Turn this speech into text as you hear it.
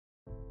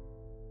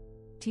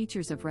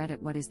Teachers of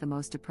Reddit, what is the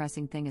most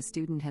depressing thing a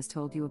student has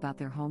told you about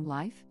their home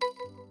life?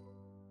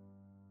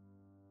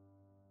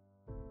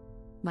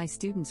 My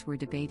students were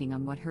debating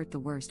on what hurt the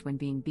worst when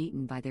being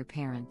beaten by their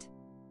parent.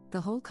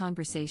 The whole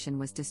conversation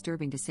was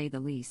disturbing to say the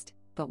least,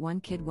 but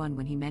one kid won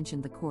when he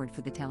mentioned the cord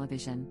for the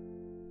television.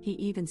 He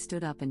even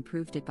stood up and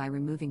proved it by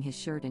removing his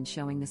shirt and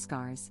showing the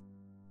scars.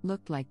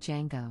 Looked like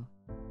Django.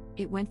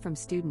 It went from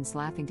students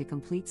laughing to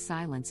complete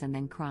silence and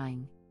then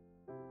crying.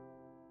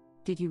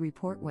 Did you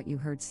report what you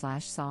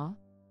heard/saw?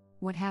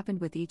 What happened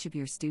with each of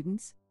your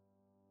students?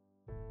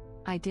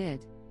 I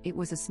did. It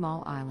was a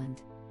small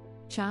island.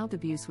 Child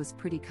abuse was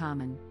pretty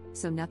common,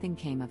 so nothing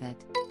came of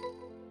it.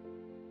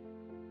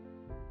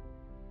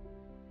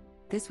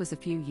 This was a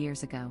few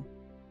years ago.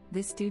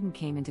 This student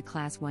came into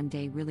class one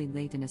day really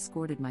late and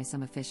escorted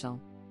some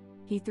official.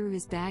 He threw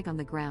his bag on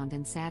the ground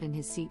and sat in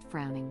his seat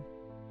frowning.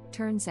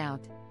 Turns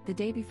out, the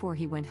day before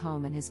he went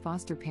home and his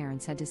foster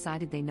parents had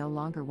decided they no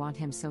longer want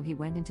him, so he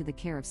went into the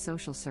care of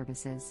social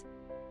services.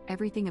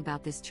 Everything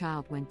about this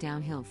child went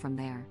downhill from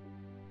there.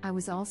 I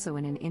was also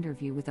in an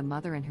interview with a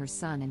mother and her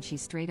son, and she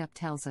straight up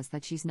tells us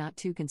that she's not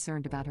too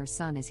concerned about her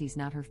son as he's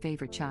not her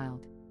favorite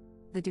child.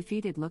 The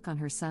defeated look on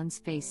her son's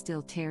face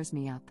still tears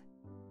me up.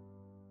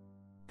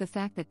 The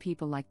fact that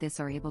people like this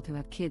are able to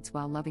have kids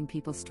while loving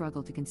people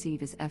struggle to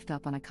conceive is effed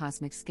up on a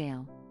cosmic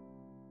scale.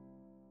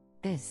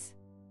 This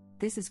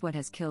is what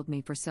has killed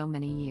me for so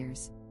many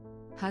years.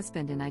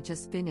 Husband and I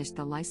just finished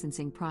the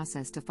licensing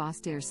process to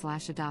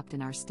foster/adopt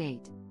in our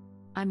state.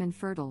 I'm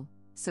infertile,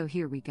 so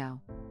here we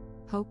go.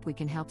 Hope we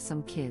can help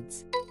some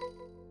kids.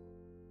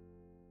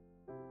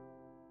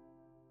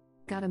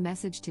 Got a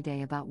message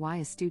today about why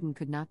a student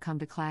could not come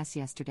to class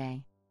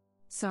yesterday.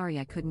 Sorry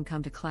I couldn't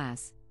come to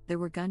class. There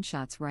were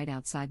gunshots right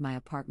outside my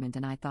apartment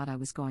and I thought I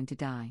was going to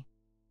die.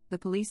 The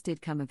police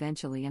did come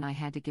eventually and I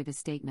had to give a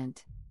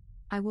statement.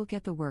 I will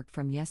get the work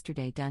from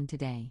yesterday done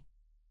today.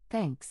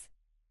 Thanks.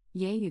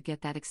 Yay, you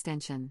get that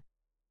extension.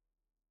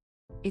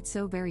 It's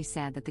so very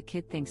sad that the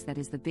kid thinks that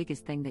is the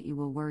biggest thing that you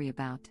will worry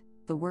about,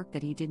 the work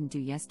that he didn't do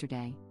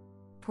yesterday.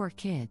 Poor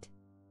kid.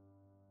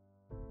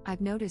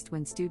 I've noticed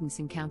when students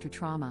encounter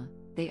trauma,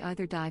 they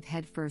either dive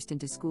headfirst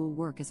into school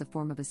work as a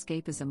form of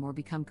escapism or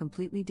become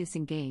completely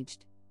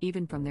disengaged,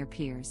 even from their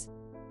peers.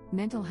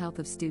 Mental health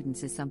of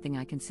students is something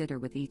I consider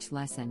with each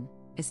lesson,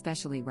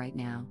 especially right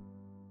now.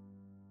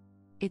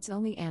 It's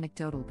only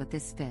anecdotal, but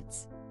this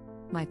fits.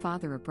 My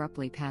father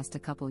abruptly passed a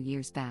couple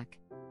years back.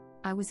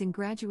 I was in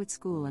graduate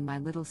school and my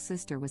little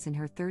sister was in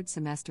her third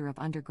semester of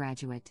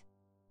undergraduate.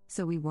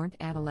 So we weren't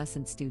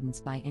adolescent students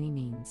by any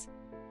means.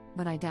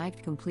 But I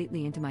dived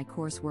completely into my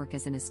coursework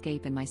as an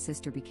escape and my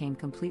sister became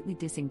completely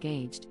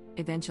disengaged,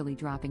 eventually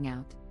dropping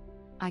out.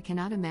 I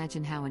cannot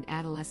imagine how an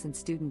adolescent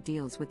student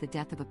deals with the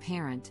death of a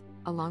parent,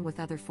 along with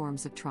other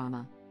forms of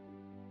trauma.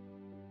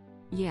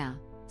 Yeah,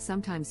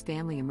 sometimes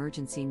family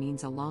emergency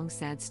means a long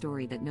sad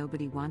story that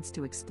nobody wants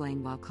to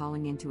explain while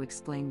calling in to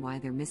explain why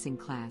they're missing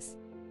class.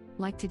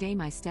 Like today,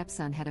 my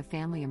stepson had a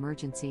family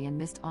emergency and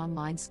missed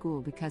online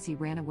school because he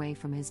ran away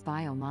from his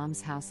bio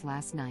mom's house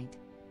last night.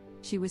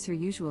 She was her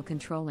usual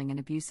controlling and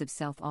abusive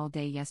self all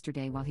day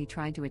yesterday while he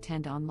tried to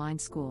attend online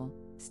school,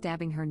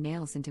 stabbing her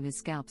nails into his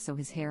scalp so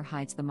his hair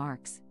hides the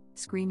marks,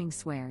 screaming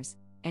swears,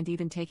 and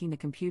even taking the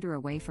computer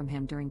away from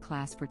him during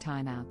class for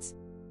timeouts.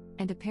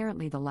 And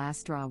apparently the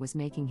last straw was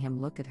making him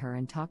look at her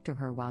and talk to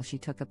her while she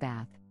took a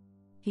bath.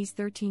 He's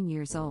 13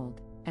 years old,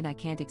 and I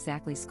can't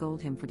exactly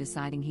scold him for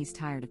deciding he's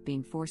tired of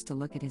being forced to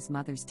look at his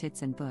mother's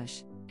tits and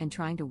bush, and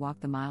trying to walk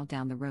the mile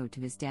down the road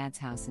to his dad's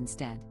house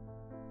instead.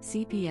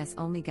 CPS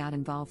only got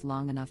involved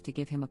long enough to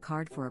give him a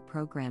card for a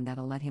program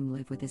that'll let him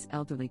live with his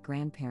elderly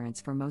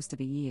grandparents for most of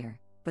a year,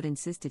 but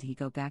insisted he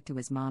go back to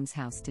his mom's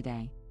house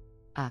today.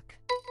 Uck.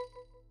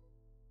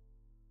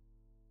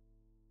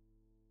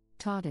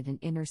 Taught at an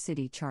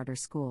inner-city charter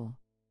school.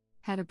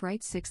 Had a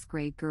bright 6th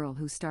grade girl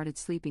who started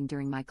sleeping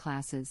during my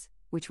classes,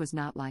 which was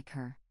not like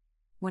her.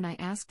 When I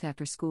asked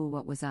after school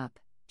what was up,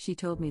 she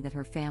told me that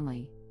her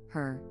family,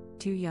 her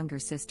 2 younger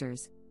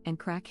sisters, and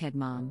crackhead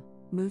mom,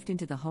 moved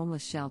into the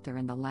homeless shelter,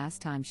 and the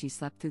last time she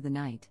slept through the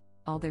night,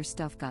 all their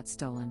stuff got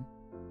stolen.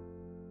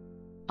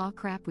 Aw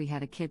crap, we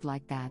had a kid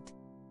like that.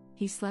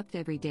 He slept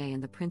every day,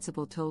 and the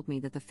principal told me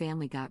that the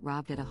family got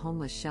robbed at a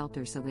homeless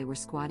shelter, so they were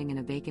squatting in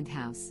a vacant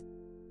house.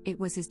 It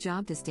was his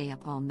job to stay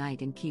up all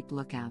night and keep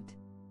lookout.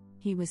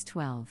 He was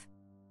 12.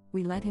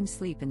 We let him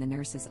sleep in the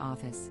nurse's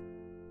office.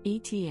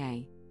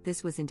 ETA,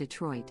 this was in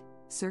Detroit,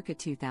 circa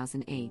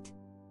 2008.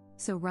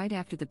 So right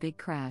after the big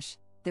crash,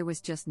 there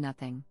was just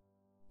nothing.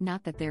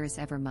 Not that there is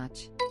ever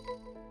much.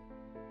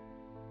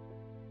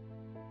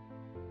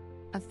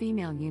 A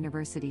female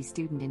university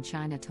student in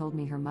China told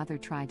me her mother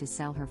tried to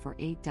sell her for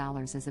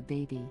 $8 as a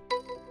baby.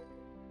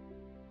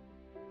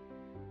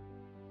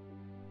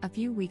 A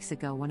few weeks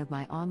ago, one of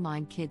my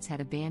online kids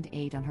had a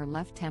band-aid on her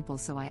left temple,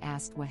 so I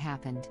asked what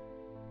happened.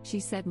 She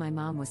said my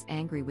mom was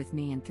angry with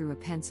me and threw a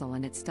pencil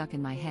and it stuck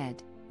in my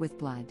head, with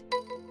blood.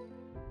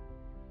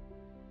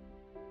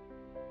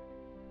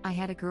 I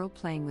had a girl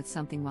playing with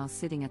something while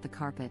sitting at the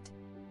carpet.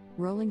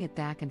 rolling it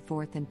back and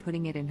forth and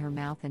putting it in her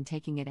mouth and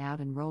taking it out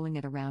and rolling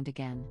it around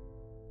again.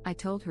 I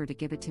told her to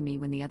give it to me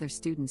when the other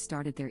students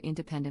started their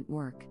independent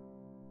work.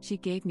 She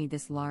gave me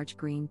this large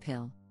green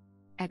pill.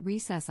 At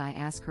recess I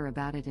ask her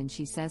about it and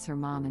she says her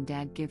mom and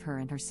dad give her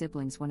and her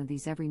siblings one of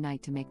these every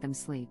night to make them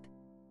sleep.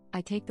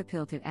 I take the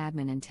pill to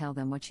admin and tell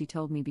them what she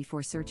told me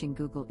before searching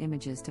Google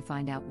Images to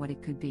find out what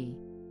it could be.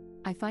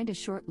 I find a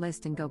short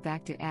list and go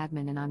back to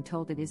admin and I'm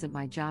told it isn't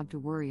my job to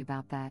worry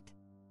about that.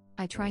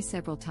 I try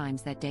several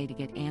times that day to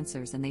get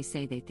answers and they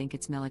say they think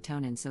it's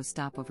melatonin, so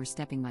stop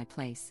overstepping my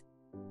place.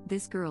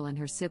 This girl and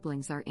her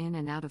siblings are in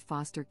and out of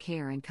foster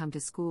care and come to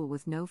school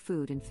with no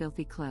food and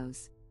filthy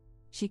clothes.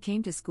 She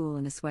came to school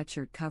in a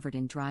sweatshirt covered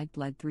in dried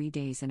blood 3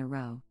 days in a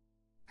row.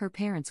 Her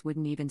parents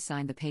wouldn't even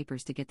sign the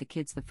papers to get the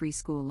kids the free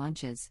school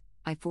lunches.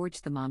 I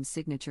forged the mom's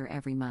signature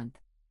every month.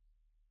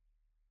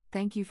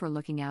 Thank you for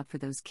looking out for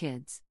those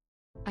kids.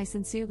 I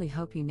sincerely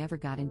hope you never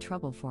got in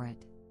trouble for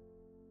it.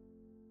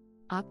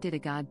 Op did a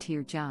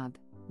god-tier job,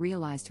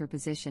 realized her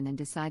position and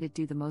decided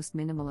to do the most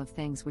minimal of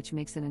things, which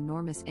makes an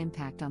enormous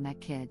impact on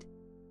that kid.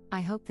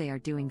 I hope they are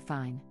doing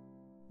fine.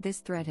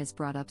 This thread has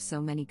brought up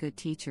so many good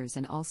teachers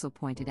and also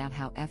pointed out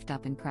how effed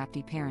up and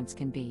crafty parents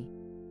can be.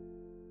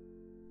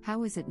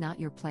 How is it not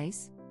your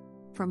place?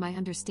 From my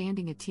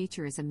understanding, a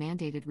teacher is a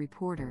mandated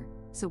reporter,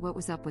 so what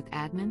was up with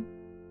admin?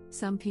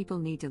 Some people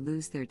need to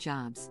lose their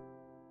jobs.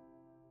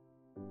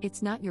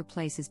 It's not your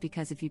place is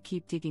because if you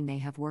keep digging they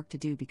have work to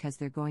do, because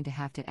they're going to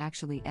have to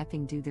actually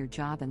effing do their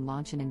job and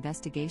launch an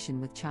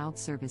investigation with child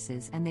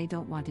services, and they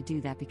don't want to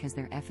do that because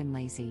they're effing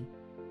lazy.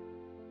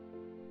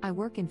 I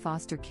work in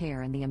foster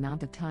care and the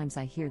amount of times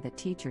I hear that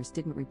teachers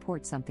didn't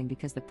report something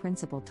because the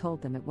principal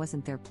told them it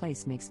wasn't their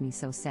place makes me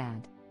so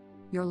sad.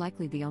 You're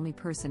likely the only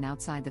person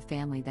outside the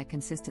family that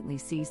consistently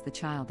sees the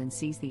child and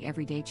sees the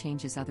everyday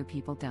changes other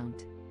people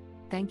don't.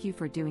 Thank you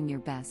for doing your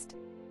best.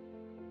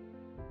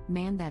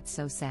 Man, that's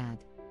so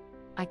sad.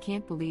 I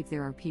can't believe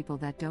there are people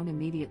that don't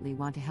immediately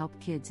want to help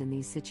kids in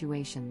these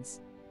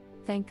situations.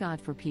 Thank God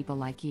for people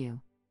like you.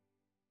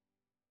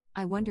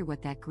 I wonder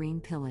what that green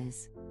pill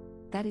is.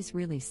 That is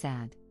really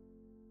sad.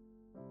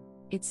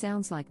 It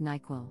sounds like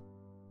NyQuil.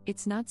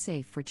 It's not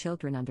safe for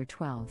children under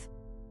 12.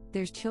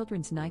 There's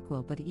children's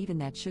NyQuil, but even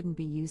that shouldn't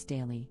be used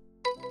daily.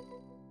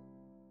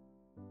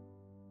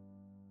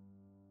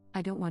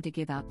 I don't want to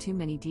give out too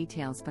many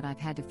details, but I've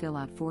had to fill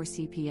out 4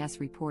 CPS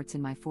reports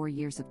in my 4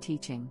 years of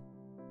teaching.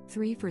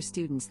 3 for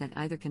students that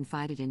either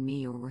confided in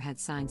me or had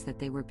signs that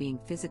they were being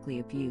physically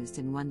abused,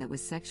 and 1 that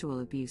was sexual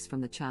abuse from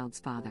the child's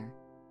father.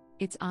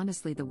 It's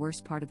honestly the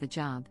worst part of the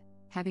job,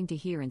 having to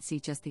hear and see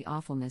just the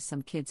awfulness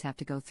some kids have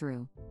to go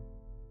through.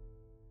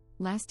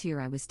 Last year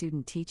I was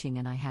student teaching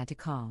and I had to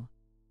call.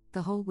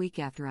 The whole week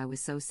after I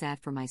was so sad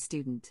for my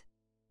student.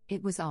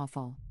 It was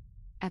awful.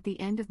 At the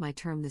end of my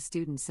term the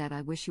student said,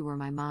 "I wish you were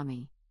my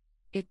mommy."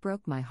 It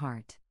broke my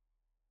heart.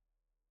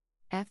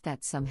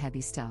 That's some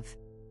heavy stuff.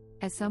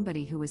 As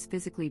somebody who was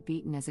physically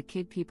beaten as a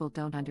kid, people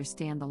don't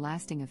understand the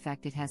lasting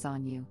effect it has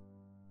on you.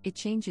 It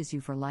changes you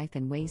for life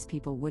in ways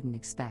people wouldn't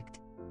expect.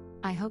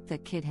 I hope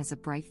that kid has a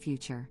bright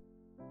future.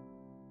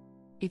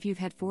 If you've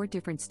had 4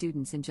 different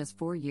students in just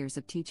 4 years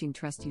of teaching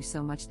trust you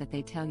so much that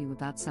they tell you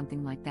about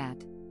something like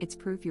that, it's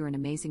proof you're an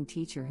amazing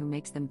teacher who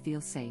makes them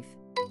feel safe.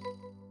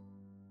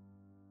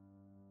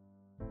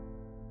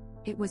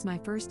 It was my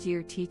first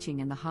year teaching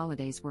and the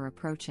holidays were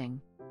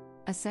approaching.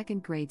 A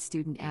 2nd grade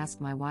student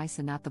asked my why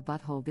Sanat the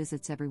butthole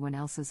visits everyone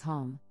else's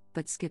home,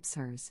 but skips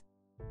hers.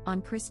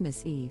 On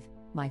Christmas Eve,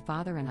 my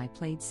father and I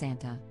played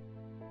Santa.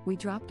 We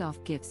dropped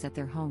off gifts at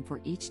their home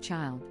for each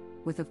child,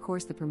 with of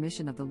course the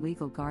permission of the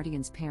legal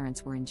guardian's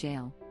parents were in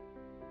jail.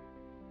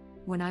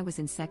 When I was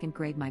in 2nd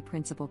grade, my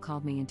principal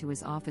called me into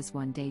his office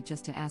one day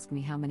just to ask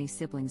me how many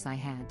siblings I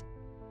had.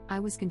 I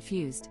was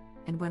confused,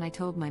 and when I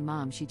told my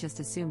mom, she just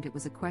assumed it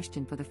was a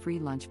question for the free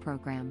lunch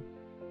program.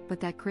 But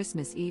that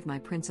Christmas Eve my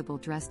principal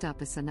dressed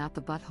up as Sanat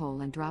the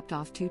butthole and dropped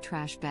off 2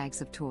 trash bags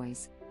of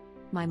toys.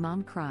 My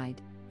mom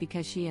cried,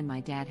 because she and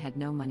my dad had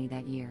no money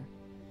that year.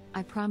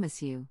 I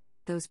promise you,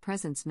 those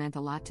presents meant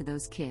a lot to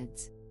those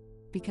kids.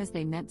 Because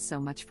they meant so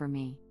much for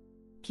me.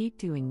 Keep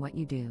doing what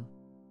you do.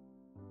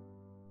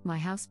 My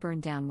house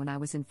burned down when I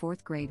was in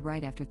 4th grade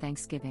right after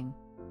Thanksgiving.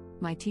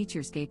 My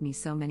teachers gave me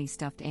so many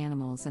stuffed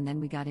animals, and then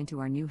we got into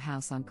our new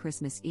house on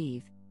Christmas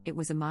Eve. It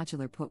was a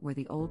modular put where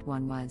the old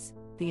one was.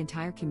 The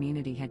entire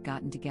community had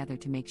gotten together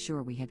to make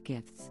sure we had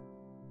gifts.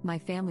 My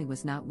family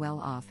was not well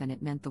off and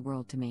it meant the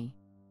world to me.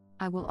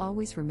 I will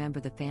always remember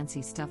the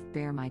fancy stuffed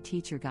bear my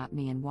teacher got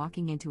me and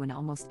walking into an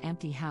almost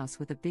empty house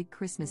with a big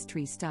Christmas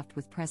tree stuffed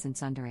with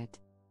presents under it.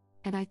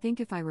 And I think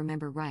if I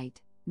remember right,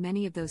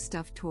 many of those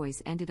stuffed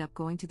toys ended up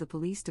going to the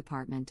police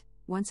department,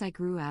 once I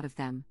grew out of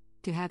them,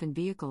 to have in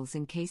vehicles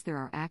in case there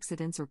are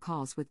accidents or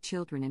calls with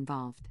children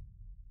involved.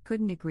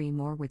 Couldn't agree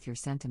more with your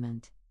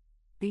sentiment.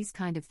 These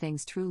kind of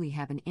things truly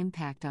have an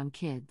impact on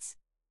kids.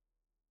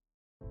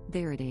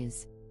 There it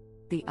is.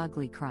 The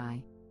ugly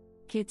cry.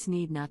 Kids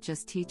need not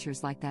just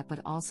teachers like that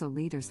but also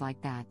leaders like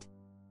that.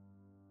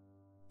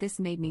 This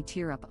made me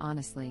tear up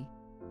honestly.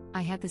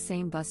 I had the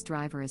same bus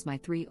driver as my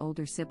 3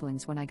 older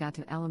siblings when I got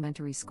to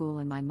elementary school,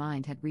 and my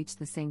mind had reached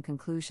the same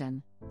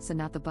conclusion, so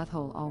not the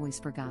butthole always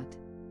forgot.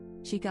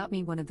 She got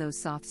me one of those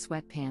soft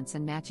sweatpants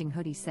and matching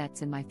hoodie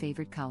sets in my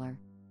favorite color.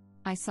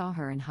 I saw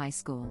her in high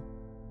school.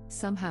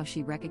 Somehow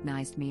she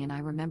recognized me, and I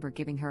remember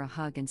giving her a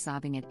hug and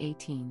sobbing at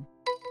 18.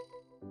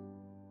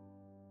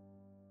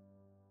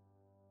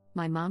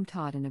 My mom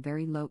taught in a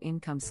very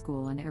low-income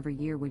school and every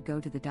year would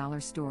go to the dollar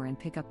store and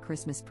pick up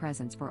Christmas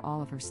presents for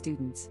all of her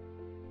students.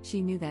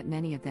 She knew that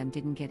many of them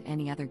didn't get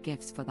any other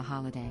gifts for the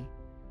holiday.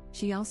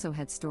 She also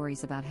had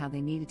stories about how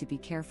they needed to be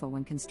careful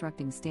when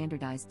constructing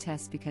standardized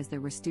tests because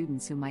there were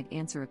students who might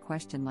answer a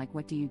question like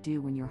 "What do you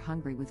do when you're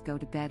hungry?" with "go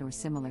to bed" or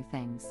similar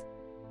things.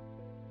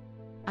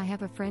 I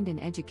have a friend in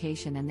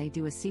education, and they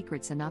do a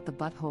secrets and not the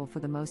butthole for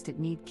the most at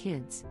need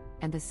kids,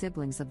 and the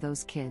siblings of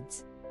those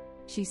kids.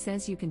 She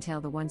says you can tell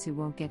the ones who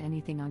won't get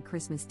anything on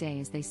Christmas Day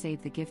as they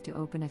save the gift to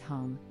open at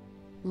home.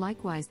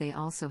 Likewise, they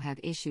also have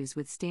issues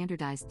with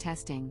standardized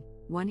testing.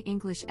 One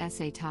English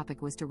essay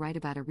topic was to write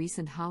about a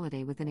recent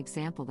holiday with an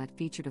example that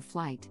featured a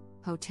flight,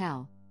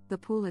 hotel, the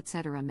pool,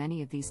 etc.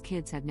 Many of these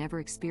kids had never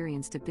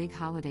experienced a big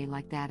holiday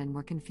like that and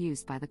were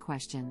confused by the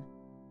question.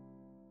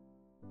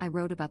 I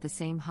wrote about the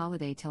same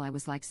holiday till I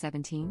was like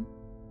 17.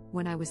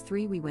 When I was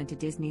 3, we went to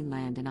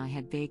Disneyland and I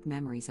had vague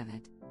memories of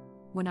it.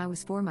 When I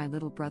was 4, my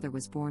little brother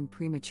was born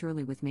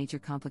prematurely with major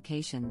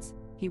complications.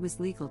 He was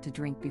legal to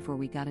drink before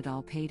we got it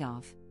all paid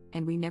off,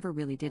 and we never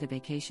really did a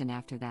vacation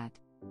after that.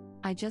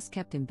 I just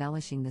kept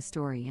embellishing the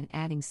story and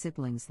adding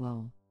siblings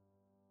lol.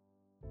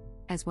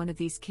 As one of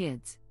these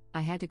kids,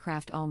 I had to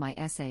craft all my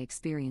essay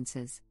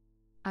experiences.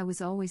 I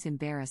was always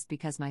embarrassed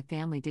because my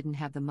family didn't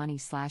have the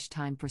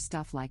money/time for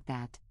stuff like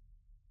that.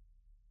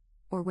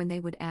 Or when they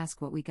would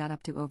ask what we got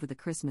up to over the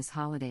Christmas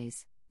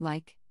holidays,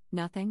 like,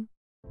 nothing?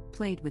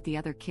 Played with the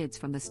other kids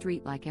from the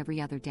street like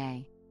every other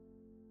day.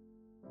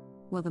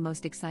 Well, the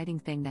most exciting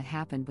thing that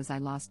happened was I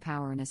lost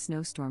power in a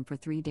snowstorm for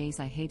 3 days.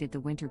 I hated the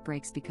winter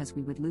breaks because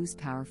we would lose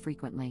power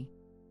frequently.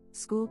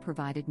 School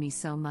provided me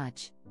so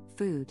much: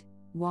 food,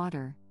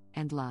 water,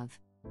 and love.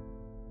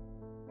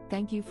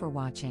 Thank you for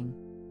watching.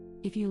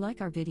 If you like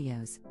our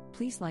videos,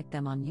 please like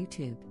them on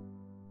YouTube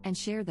and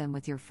share them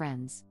with your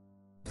friends.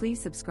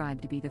 Please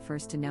subscribe to be the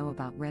first to know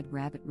about Red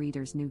Rabbit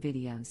Reader's new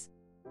videos.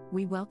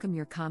 We welcome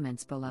your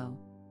comments below.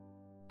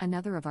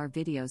 Another of our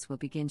videos will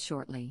begin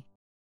shortly.